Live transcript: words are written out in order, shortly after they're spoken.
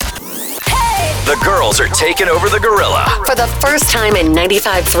girls are taking over the Gorilla. For the first time in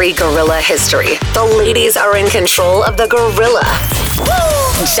 95.3 Gorilla history, the ladies are in control of the Gorilla.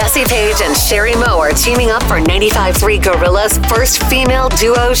 Jessi Paige and Sherry Mo are teaming up for 95.3 Gorilla's first female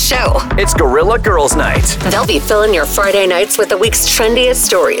duo show. It's Gorilla Girls Night. They'll be filling your Friday nights with the week's trendiest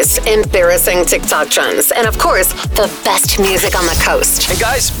stories, embarrassing TikTok trends, and of course, the best music on the coast. And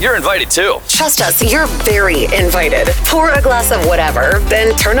guys, you're invited too. Trust us, you're very invited. Pour a glass of whatever,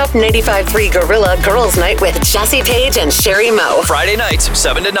 then turn up 95.3 Gorilla Girls Night with Jessi Paige and Sherry Mo. Friday nights,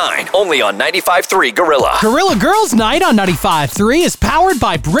 7 to 9, only on 95.3 Gorilla. Gorilla Girls Night on 95.3 is powered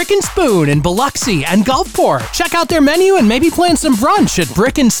by Brick and Spoon in Biloxi and Gulfport. Check out their menu and maybe plan some brunch at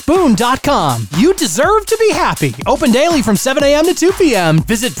brickandspoon.com. You deserve to be happy. Open daily from 7 a.m. to 2 p.m.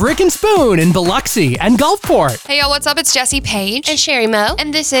 Visit Brick and Spoon in Biloxi and Gulfport. Hey y'all, what's up? It's Jessi Paige. And Sherry Mo.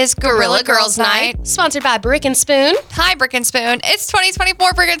 And this is Gorilla Girls Night. Sponsored by Brick and Spoon. Hi, Brick and Spoon. It's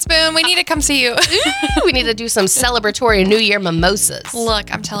 2024, Brick and Spoon. We need to come see you. We need to do some celebratory New Year mimosas.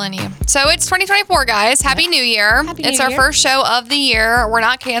 Look, I'm telling you. So it's 2024, guys. Happy New Year. It's our first show of the year. We're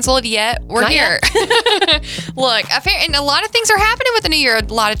not canceled yet. We're here. Look, and a lot of things are happening with the new year. A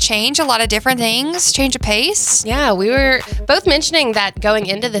lot of change, a lot of different things, change of pace. Yeah, we were both mentioning that going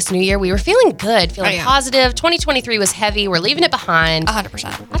into this new year, we were feeling good, feeling positive. 2023 was heavy. We're leaving it behind. 100%.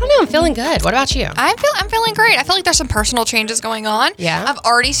 I don't know. I'm feeling good. What about you? I'm feeling great. I feel like there's some personal changes going on. Yeah. I've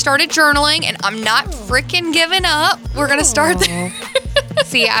already started journaling, and I'm not freaking giving up. We're going to start there.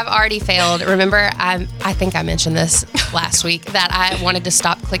 See, I've already failed. Remember, I think I mentioned this last week that I wanted to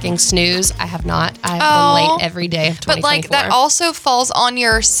stop clicking snooze. I have not. I've been late every day of 2024. But like that also falls on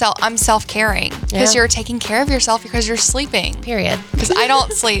your I'm self-caring because you're taking care of yourself because you're sleeping. Period. Because I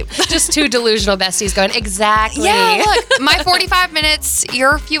don't sleep. Just two delusional besties going, exactly. Yeah, look, my 45 minutes,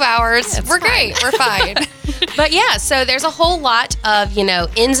 your few hours. We're great. We're fine. But yeah, so there's a whole lot of,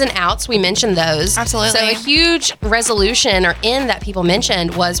 ins and outs. We mentioned those. Absolutely. So a huge resolution or end that people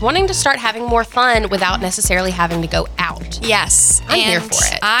mentioned was wanting to start having more fun without necessarily having to go out. Yes. I'm here for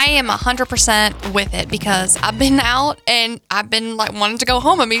it. I am 100% with it because I've been out and I've been like wanting to go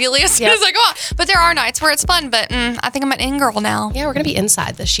home immediately as soon as I go out. But there are nights where it's fun, but I think I'm an in-girl now. Yeah, we're going to be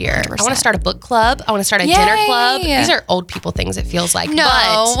inside this year. 100%. I want to start a book club. I want to start a dinner club. These are old people things, it feels like.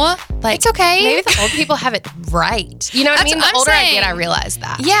 No, but it's okay. Maybe the old people have it right. You know what I mean? The older I get, I realize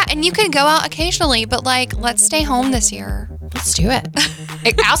that. Yeah, and you can go out occasionally, but let's stay home this year. Let's do it.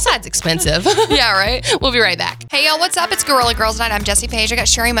 Outside's expensive. Yeah, right? We'll be right back. Hey, y'all, what's up? It's Gorilla Girls Night. I'm Jessi Paige. I got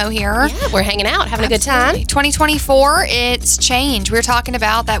Sherry Mo here. Yeah, we're hanging out, having a good time. 2024, it's change. We were talking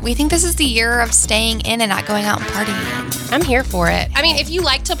about that. We think this is the year of staying in and not going out and partying. I'm here for it. I mean, if you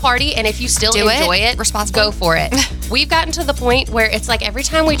like to party and if you still enjoy it, responsibly, go for it. We've gotten to the point where it's like every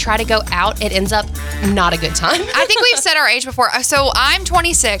time we try to go out, it ends up not a good time. I think we've said our age before. So I'm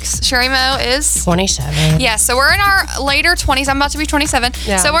 26. Sherry Mo is 27. Yeah, so we're in our later 20s. I'm about to be 27.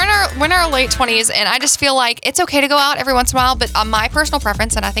 Yeah. So we're in our late 20s, and I just feel like it's okay to go out every once in a while. But my personal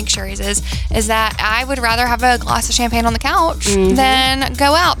preference, and I think Sherry's is that I would rather have a glass of champagne on the couch than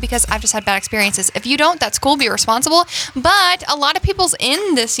go out because I've just had bad experiences. If you don't, that's cool. Be responsible. But a lot of people's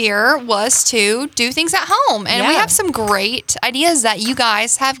end this year was to do things at home, and we have some great ideas that you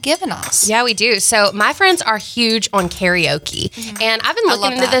guys have given us. Yeah, we do. So my friends are huge on karaoke, and I've been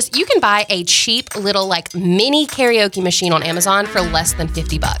looking into this. You can buy a cheap little mini karaoke machine on Amazon for less than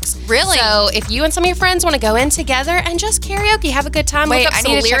 $50. Really? So if you and some of your friends want to go in together and just karaoke, have a good time, look up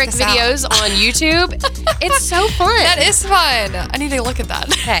some lyric videos on YouTube. It's so fun. That is fun. I need to look at that.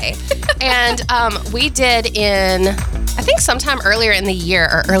 Okay. And we did in, I think sometime earlier in the year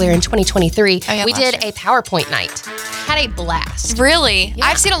or earlier in 2023, we did a PowerPoint night. Had a blast. Really? Yeah.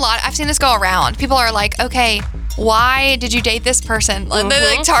 I've seen this go around. People are like, okay, why did you date this person? And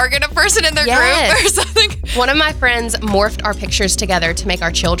they target a person in their group or something. One of my friends morphed our pictures together to make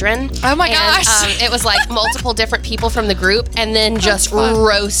our children. Oh my gosh. It was like multiple different people from the group and then just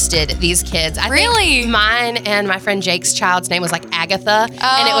roasted these kids. I think mine and my friend Jake's child's name was like Agatha.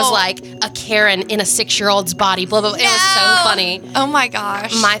 And it was like a Karen in a 6-year-old's body. Blah, blah, blah. It was so funny. Oh my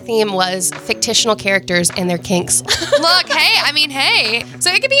gosh. My theme was fictional characters and their kinks. Look, hey.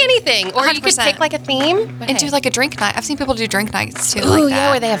 So it could be anything. Or 100%. you could pick like a theme. And do like a drink night. I've seen people do drink nights too. Oh, like that.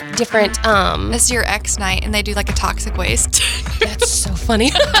 yeah, where they have different. This is your ex night, and they do like a toxic waste. That's so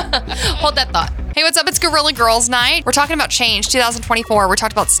funny. Hold that thought. Hey, what's up? It's Gorilla Girls Night. We're talking about change, 2024. We're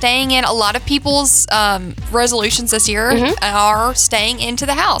talking about staying in. A lot of people's resolutions this year are staying into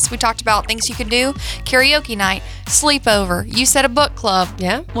the house. We talked about things you could do. Karaoke night, sleepover. You said a book club.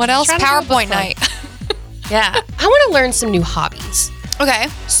 Yeah. What else? PowerPoint night. Yeah. I want to learn some new hobbies. Okay.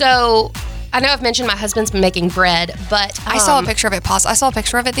 So I know I've mentioned my husband's been making bread, but I saw a picture of it. I saw a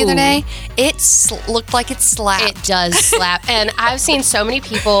picture of it the other day. It looked like it slapped. It does slap. And I've seen so many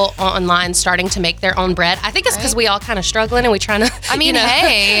people online starting to make their own bread. I think it's because we all kind of struggling and we trying to,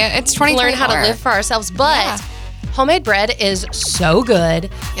 hey, it's 2024. Learn how to live for ourselves. But homemade bread is so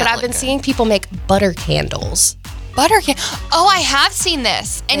good. But I've been seeing people make butter candles. Butter candle. Oh, I have seen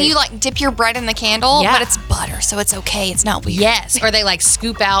this. And you like dip your bread in the candle, but it's butter, so it's okay. It's not weird. Yes. Or they like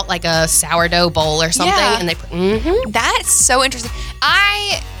scoop out like a sourdough bowl or something, and they put. That's so interesting.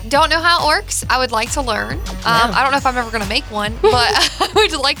 I don't know how it works. I would like to learn. I don't know if I'm ever going to make one, but I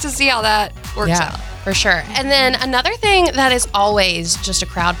would like to see how that works out. For sure. And then another thing that is always just a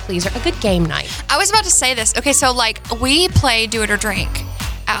crowd pleaser, a good game night. I was about to say this. Okay, so like we play Do It or Drink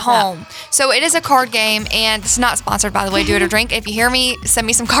at home. So it is a card game, and it's not sponsored, by the way, Do It or Drink. If you hear me, send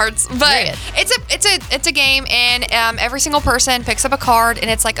me some cards. But it's a game, and every single person picks up a card, and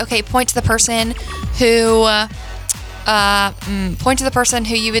it's like, okay, point to the person who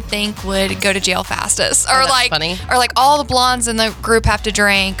you would think would go to jail fastest, or funny. Or like all the blondes in the group have to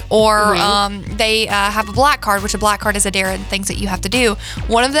drink, or they have a black card, which a black card is a dare and things that you have to do.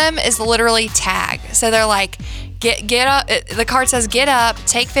 One of them is literally tag. So they're like, get up. The card says get up,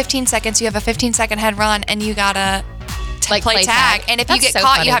 take 15 seconds. You have a 15-second head run, and you gotta play tag. And if you get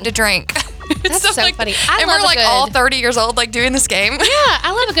caught, you have to drink. That's so funny. And we're like all 30 years old, like doing this game. Yeah,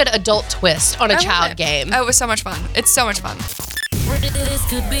 I love a good adult twist on a child game. Oh, it was so much fun. It's so much fun. This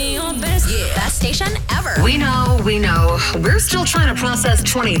could be your best station ever. We know. We're still trying to process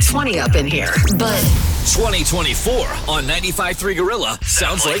 2020 up in here, but 2024 on 95.3 Gorilla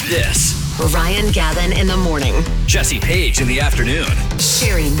sounds like this. Ryan Gavin in the morning, Jessi Paige in the afternoon.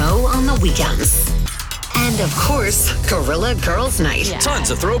 Sherry Mo on the weekends. And of course, Gorilla Girls Night. Yeah.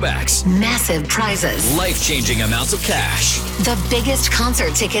 Tons of throwbacks. Massive prizes. Life-changing amounts of cash. The biggest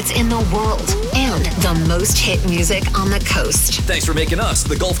concert tickets in the world. And the most hit music on the coast. Thanks for making us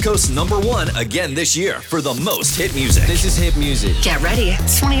the Gulf Coast #1 again this year for the most hit music. This is hit music. Get ready.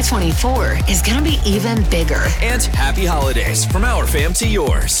 2024 is going to be even bigger. And happy holidays from our fam to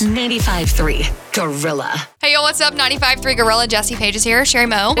yours. 95.3 Gorilla. Hey, yo, what's up? 95.3 Gorilla. Jessi Paige is here. Sherry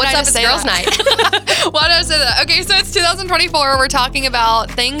Mo. What's up? It's Girls Night. Why did I say that? Okay, so it's 2024. We're talking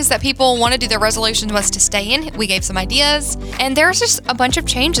about things that people want to do. Their resolution was to stay in. We gave some ideas. And there's just a bunch of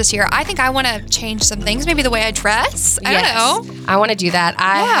change this year. I think I want to change some things. Maybe the way I dress. I don't know. I want to do that.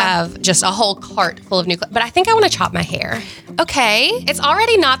 I have just a whole cart full of new clothes. But I think I want to chop my hair. Okay. It's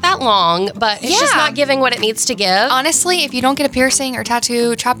already not that long, but it's just not giving what it needs to give. Honestly, if you don't get a piercing or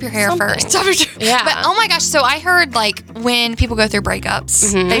tattoo, chop your hair first. Chop your Yeah. But oh my gosh, so I heard like when people go through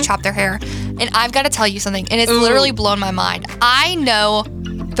breakups, they chop their hair. And I've got to tell you something, and it's literally blown my mind. I know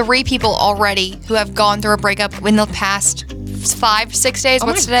 3 people already who have gone through a breakup in the past 5-6 days.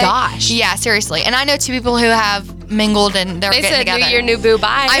 What's today? Gosh. Yeah, seriously. And I know 2 people who have mingled and they're getting together. They said, your new boo,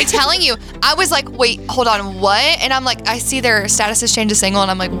 bye. I'm telling you, I was like, wait, hold on, what? And I'm like, I see their status has changed to single,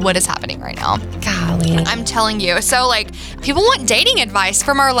 and I'm like, what is happening right now? Golly. I'm telling you. So, like, people want dating advice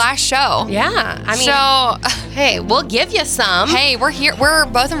from our last show. Yeah. I mean, hey, we'll give you some. Hey, we're here. We're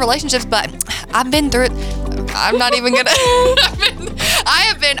both in relationships, but I've been through it. I'm not even gonna. I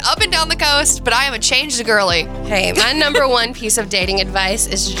have been up and down the coast, but I am a changed girly. Hey, my #1 piece of dating advice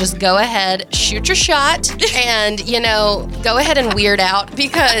is to just go ahead, shoot your shot, and, go ahead and weird out,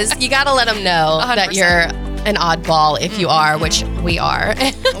 because you got to let them know 100%. that you're an oddball if you are, which we are.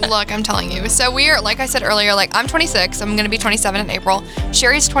 Look, I'm telling you. So we're, like I said earlier, like I'm 26. I'm going to be 27 in April.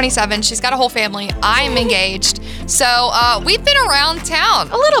 Sherry's 27. She's got a whole family. I'm engaged. So we've been around town.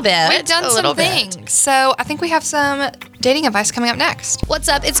 A little bit. We've done some things. So I think we have some dating advice coming up next. What's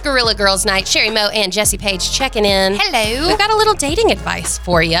up? It's Gorilla Girls Night. Sherry Mo and Jessi Paige checking in. Hello. We've got a little dating advice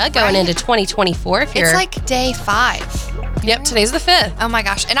for you going into 2024. It's like day 5. Yep, today's the 5th. Oh my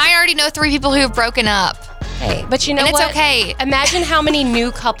gosh. And I already know 3 people who have broken up. Hey, but you know and what? It's okay. Imagine how many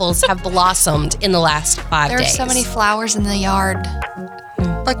new couples have blossomed in the last 5 days. There's so many flowers in the yard.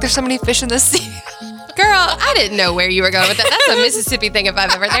 Like there's so many fish in the sea. Girl, I didn't know where you were going with that. That's a Mississippi thing if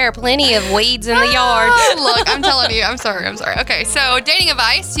I've ever. There are plenty of weeds in the yard. Look, I'm telling you. I'm sorry. Okay, so dating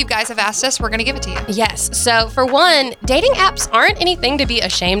advice. You guys have asked us. We're going to give it to you. Yes. So for one, dating apps aren't anything to be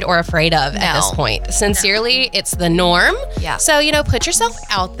ashamed or afraid of at this point. Sincerely, it's the norm. Yeah. So, put yourself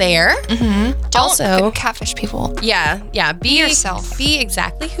out there. Don't catfish people. Yeah. Be yourself. Be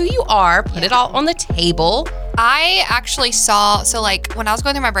exactly who you are. Put it all on the table. I actually saw, so like when I was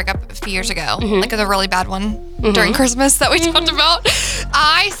going through my breakup a few years ago, like the really bad one during Christmas that we talked about,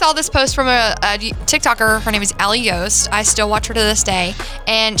 I saw this post from a TikToker. Her name is Allie Yost. I still watch her to this day.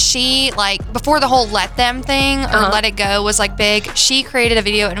 And she, like, before the whole let them thing or let it go was, like, big, she created a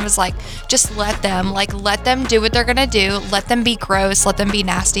video and it was like, just let them. Like, let them do what they're going to do. Let them be gross. Let them be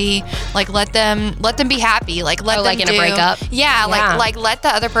nasty. Like, let them be happy. Like, let them like in a breakup? Yeah, like let the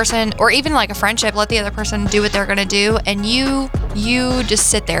other person, or even like a friendship, let the other person do what they're going to do. And you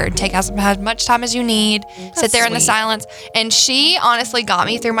just sit there and take as much time as you need. Sit there in the silence. And she honestly got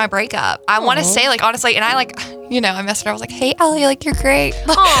me through my breakup. I want to say, like, honestly, and I like, you know, I messaged her. I was like, hey, Allie, like, you're great.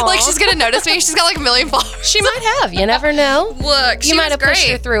 Like, she's going to notice me. She's got like 1 million followers. She might have. You never know. Look, you might have pushed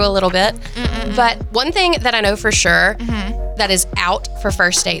her through a little bit. But one thing that I know for sure that is out for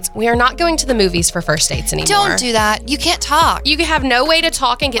first dates, we are not going to the movies for first dates anymore. Don't do that. You can't talk. You have no way to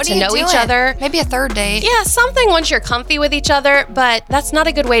talk and get to know each other. Maybe a third date. Yeah, something once you're comfy with each other, but that's not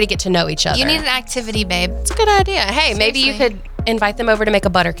a good way to get to know each other. You need an activity, babe. It's a good idea. Hey, maybe you could invite them over to make a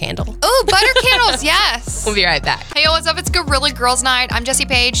butter candle. Oh, butter candles, yes. We'll be right back. Hey, what's up? It's Gorilla Girls Night. I'm Jessi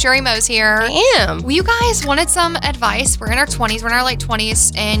Paige. Sherry Mo's here. I am. Well, you guys wanted some advice. We're in our 20s. We're in our late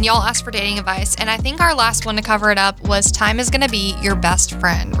 20s, and y'all asked for dating advice. And I think our last one to cover it up was time is going to be your best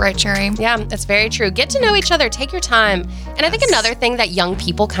friend. Right, Sherry? Yeah, that's very true. Get to know each other. Take your time. And I think another thing that young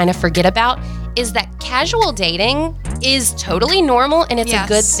people kind of forget about is that casual dating is totally normal and it's a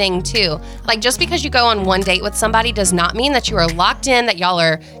good thing too. Like, just because you go on one date with somebody does not mean that you are locked in, that y'all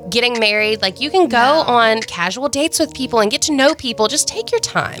are getting married. Like, you can go on casual dates with people and get to know people. Just take your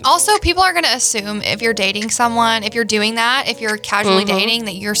time. Also, people are going to assume if you're dating someone, if you're doing that, if you're casually dating,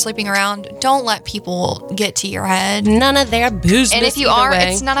 that you're sleeping around. Don't let people get to your head. None of their business. And if you are,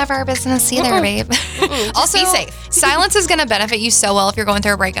 it's none of our business either, babe. Also, be safe. Silence is going to benefit you so well if you're going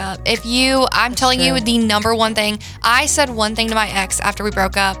through a breakup. I'm telling you the number one thing. I said one thing to my ex after we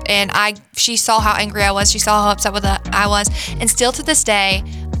broke up, and she saw how angry I was. She saw how upset with I was. And still to this day,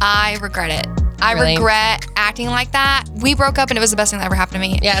 I regret it. I regret acting like that. We broke up and it was the best thing that ever happened to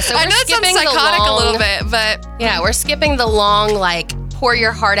me. Yeah, so I know it sounds psychotic a little bit, but yeah, we're skipping the long, like, pour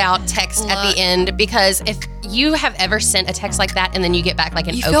your heart out text at the end, because if you have ever sent a text like that and then you get back like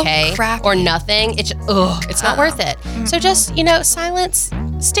an okay or nothing, it's not worth it. So just, silence,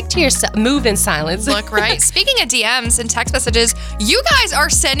 stick to yourself, move in silence. Look, right. Speaking of DMs and text messages, you guys are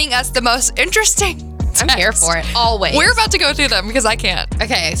sending us the most interesting I'm here for it, always. We're about to go through them because I can't.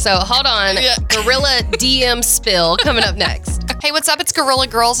 Okay, so hold on. Gorilla DM spill coming up next. Hey, what's up? It's Gorilla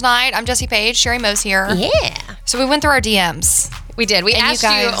Girls Night. I'm Jessi Paige. Sherry Mo's here. Yeah. So we went through our DMs. We did. We asked you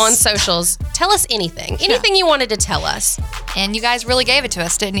on socials, tell us anything you wanted to tell us. And you guys really gave it to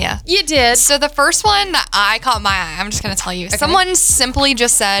us, didn't you? You did. So the first one that I caught my eye, I'm just going to tell you. Okay. Someone simply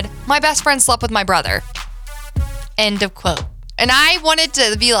just said, my best friend slept with my brother. End of quote. And I wanted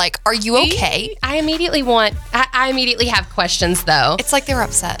to be like, are you okay? I immediately have questions, though. It's like they were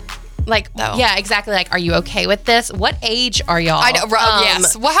upset. Like, yeah, exactly. Like, are you okay with this? What age are y'all? I know,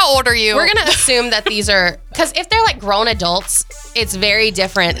 yes. Well, how old are you? We're going to assume that these are, because if they're like grown adults, it's very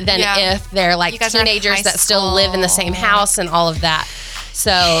different than if they're like teenagers that still live in the same house and all of that.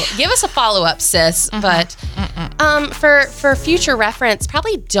 So give us a follow-up, sis. But for future reference,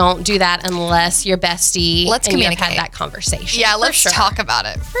 probably don't do that unless you're bestie. Let's communicate. You've had that conversation. Yeah, let's talk about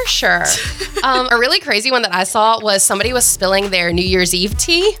it. For sure. A really crazy one that I saw was somebody was spilling their New Year's Eve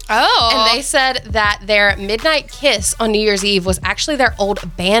tea. Oh. And they said that their midnight kiss on New Year's Eve was actually their old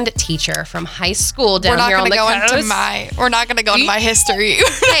band teacher from high school down here on the coast. We're not going to go into my history.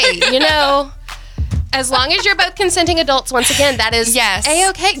 Hey, as long as you're both consenting adults, once again, that is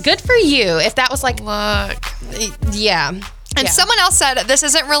A-okay. Good for you. If that was like, look. Yeah. And someone else said, this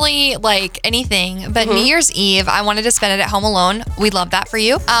isn't really like anything, but New Year's Eve, I wanted to spend it at home alone. We love that for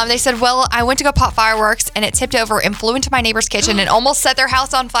you. They said, well, I went to go pop fireworks and it tipped over and flew into my neighbor's kitchen and almost set their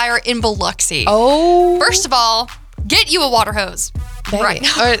house on fire in Biloxi. Oh. First of all, get you a water hose. Right.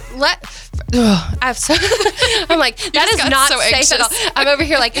 Or I'm like, that is not so safe anxious. At all. I'm over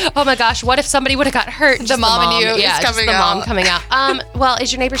here like, oh my gosh, what if somebody would have got hurt? The mom and you, yeah, is coming the out. mom coming out. Well,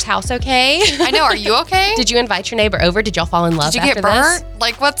 is your neighbor's house okay? I know. Are you okay? Did you invite your neighbor over? Did y'all fall in love? Did you get burnt? This?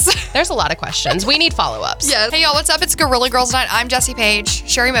 Like, what's? There's a lot of questions. We need follow-ups. Yes. Hey y'all, what's up? It's Gorilla Girls Night. I'm Jessi Paige.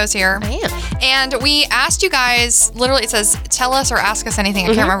 Sherry Mo's here. I am. And we asked you guys. Literally, it says, tell us or ask us anything.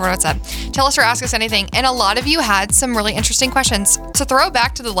 I can't remember what it said. Tell us or ask us anything. And a lot of you had some really interesting questions. To throw it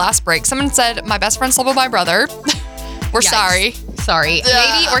back to the last break, someone said, my best friend slept with my brother. We're sorry. Sorry.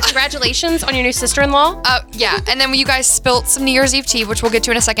 Maybe, or congratulations on your new sister-in-law. Yeah. And then you guys spilt some New Year's Eve tea, which we'll get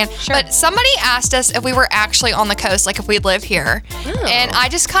to in a second. Sure. But somebody asked us if we were actually on the coast, like if we live here. Oh. And I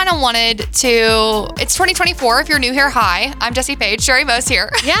just kind of wanted to, it's 2024. If you're new here, hi. I'm Jessi Paige. Sherry Mo's here.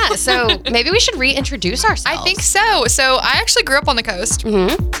 Yeah, so maybe we should reintroduce ourselves. I think so. So I actually grew up on the coast.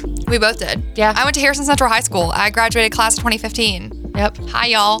 Mm-hmm. We both did. Yeah. I went to Harrison Central High School. I graduated class of 2015. Yep. Hi,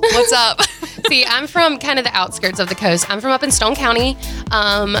 y'all. What's up? See, I'm from kind of the outskirts of the coast. I'm from up in Stone County.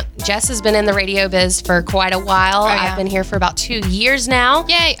 Jess has been in the radio biz for quite a while. Yeah. I've been here for about 2 years now.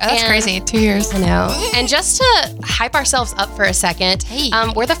 Yay. Oh, that's crazy. 2 years. I know. And just to hype ourselves up for a second, Hey.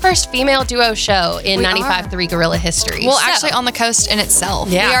 we're the first female duo show in We 95.3 Gorilla history. Well, So- actually, on the coast in itself.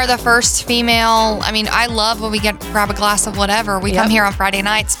 Yeah. We are the first female. I mean, I love when we grab a glass of whatever. We come here on Friday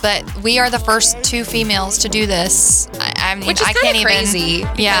nights, but we are the first 2 females to do this. I mean, which is I kind can't of crazy. even.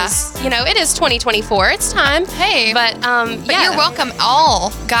 Yeah. Because, it is 2024. It's time. Hey. But, yeah. You're welcome,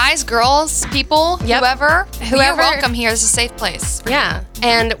 all guys, girls, people, Yep. whoever. You're Whoever. welcome here. It's a safe place. Yeah.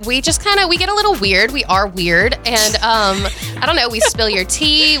 And we just we get a little weird. We are weird. And I don't know, we spill your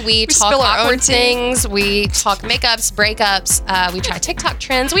tea. We talk spill our own awkward tea. things. We talk makeups, breakups. We try TikTok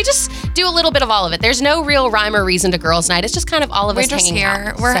trends. We just do a little bit of all of it. There's no real rhyme or reason to girls' night. It's just kind of all of We're us just hanging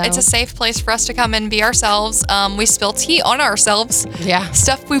here. out. It's a safe place for us to come and be ourselves. We spill tea on ourselves. Yeah.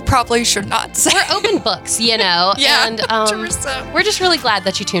 Stuff we probably should not say. We're open books, Yeah. Yeah, And 100%. we're just really glad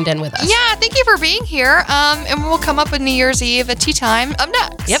that you tuned in with us. Yeah, thank you for being here. And we'll come up with New Year's Eve at tea time up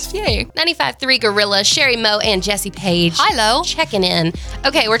next. Yep. Yay. 95.3 Gorilla, Sherry Mo, and Jessi Paige. Hello. Checking in.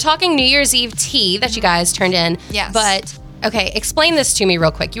 Okay, we're talking New Year's Eve tea that you guys turned in. Yes. But, okay, explain this to me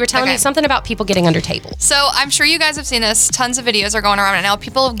real quick. You were telling me something about people getting under tables. So I'm sure you guys have seen this. Tons of videos are going around right now.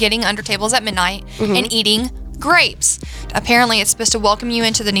 People getting under tables at midnight and eating grapes. Apparently, it's supposed to welcome you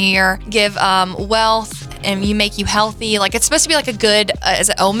into the new year, give wealth, and make you healthy. Like, it's supposed to be like a good, is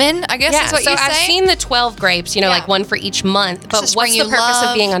it omen, I guess is what so you say? I've seen the 12 grapes, like one for each month. But just what's bring the you purpose love,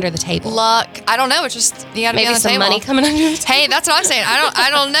 of being under the table? Luck. I don't know. It's just, you gotta be Maybe on the some table. money coming under the table? Hey, that's what I'm saying. I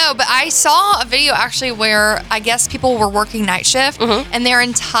don't know, but I saw a video actually where I guess people were working night shift and their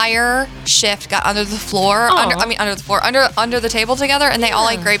entire shift got under the floor, under the table together, and they all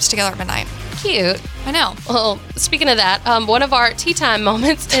ate grapes together at midnight. Cute. I know. Well, speaking of that, one of our tea time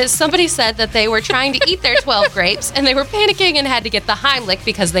moments is somebody said that they were trying to eat their 12 grapes and they were panicking and had to get the Heimlich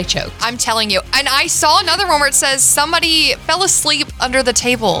because they choked. I'm telling you. And I saw another one where it says somebody fell asleep under the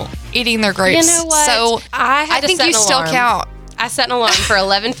table eating their grapes. You know what? So I think you still count. I set an alarm for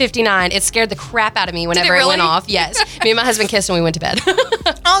 11:59. It scared the crap out of me whenever really? it went off. Yes. Me and my husband kissed and we went to bed.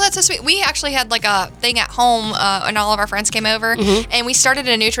 Oh, that's so sweet. We actually had like a thing at home and all of our friends came over and we started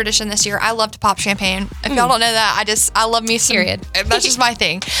a new tradition this year. I love to pop champagne. If y'all don't know that, I love me some. Period. That's just my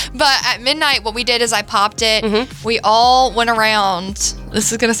thing. But at midnight, what we did is I popped it. We all went around.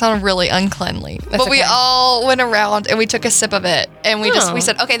 This is going to sound really uncleanly, but we okay. all went around and we took a sip of it. And we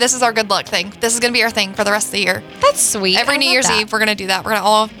said, okay, this is our good luck thing. This is going to be our thing for the rest of the year. That's sweet. Every I New love Year's that. Eve, we're going to do that. We're going to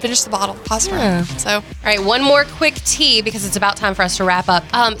all finish the bottle. Pause for it. So, All right, one more quick tea because it's about time for us to wrap up.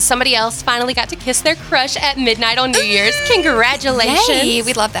 Somebody else finally got to kiss their crush at midnight on New Year's. Congratulations. yay,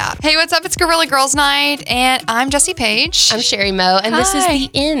 we love that. Hey, what's up? It's Gorilla Girls Night, and I'm Jessi Paige. I'm Sherry Mo, and this is Hi. the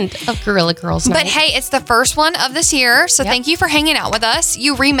end of Gorilla Girls Night. But hey, it's the first one of this year, so thank you for hanging out with us.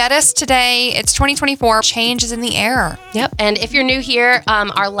 You re-met us today. It's 2024. Change is in the air. Yep. And if you're new here,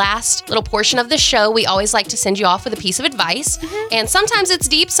 our last little portion of the show, we always like to send you off with a piece of advice. And sometimes it's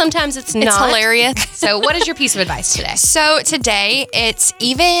deep, sometimes it's not. It's hilarious. So what is your piece of advice today? So today, it's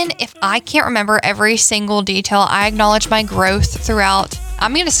even if I can't remember every single detail, I acknowledge my growth throughout.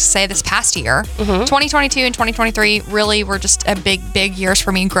 I'm going to say this past year, 2022 and 2023 really were just a big years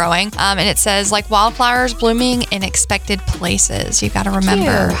for me growing. And it says like wildflowers blooming in expected places. You've got to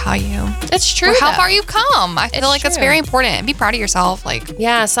remember Cute. how you, It's true. or how though. far you've come. I feel like that's true. very important. And be proud of yourself. Like,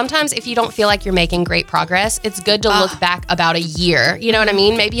 Yeah, sometimes if you don't feel like you're making great progress, it's good to look back about a year. You know what I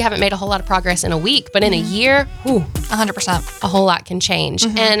mean? Maybe you haven't made a whole lot of progress in a week, but in a year, 100%. a whole lot can change.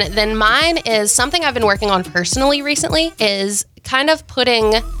 And then mine is something I've been working on personally recently is kind of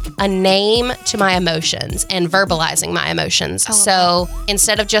putting a name to my emotions and verbalizing my emotions. So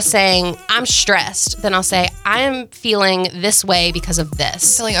instead of just saying, I'm stressed, then I'll say, I am feeling this way because of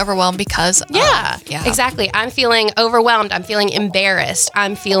this. Feeling overwhelmed because Yeah, yeah. exactly. I'm feeling overwhelmed. I'm feeling embarrassed.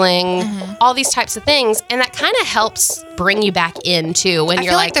 I'm feeling all these types of things. And that kind of helps bring you back into when I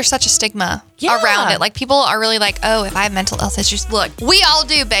you're feel like, like there's such a stigma around it. Like people are really like, oh, if I have mental health issues, look, we all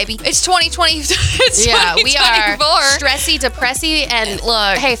do, baby. It's 2020. It's 2024. We are stressy, depressy, and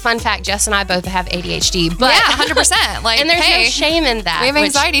look. Hey, fun fact: Jess and I both have ADHD, but 100%. Like, and there's no shame in that. We have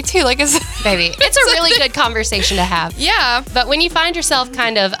anxiety too. Like, baby, it's a really good conversation to have. Yeah. But when you find yourself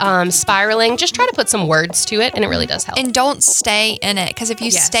kind of spiraling, just try to put some words to it, and it really does help. And don't stay in it, because if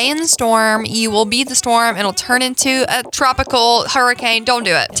you stay in the storm, you will be the storm. It'll turn into a tropical hurricane. Don't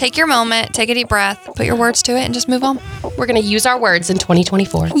do it. Take your moment. Take a deep breath. Put your words to it, and just move on. We're gonna use our words in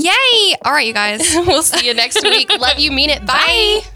 2024. Yay! All right, you guys. We'll see you next week. Love you. Mean it. Bye.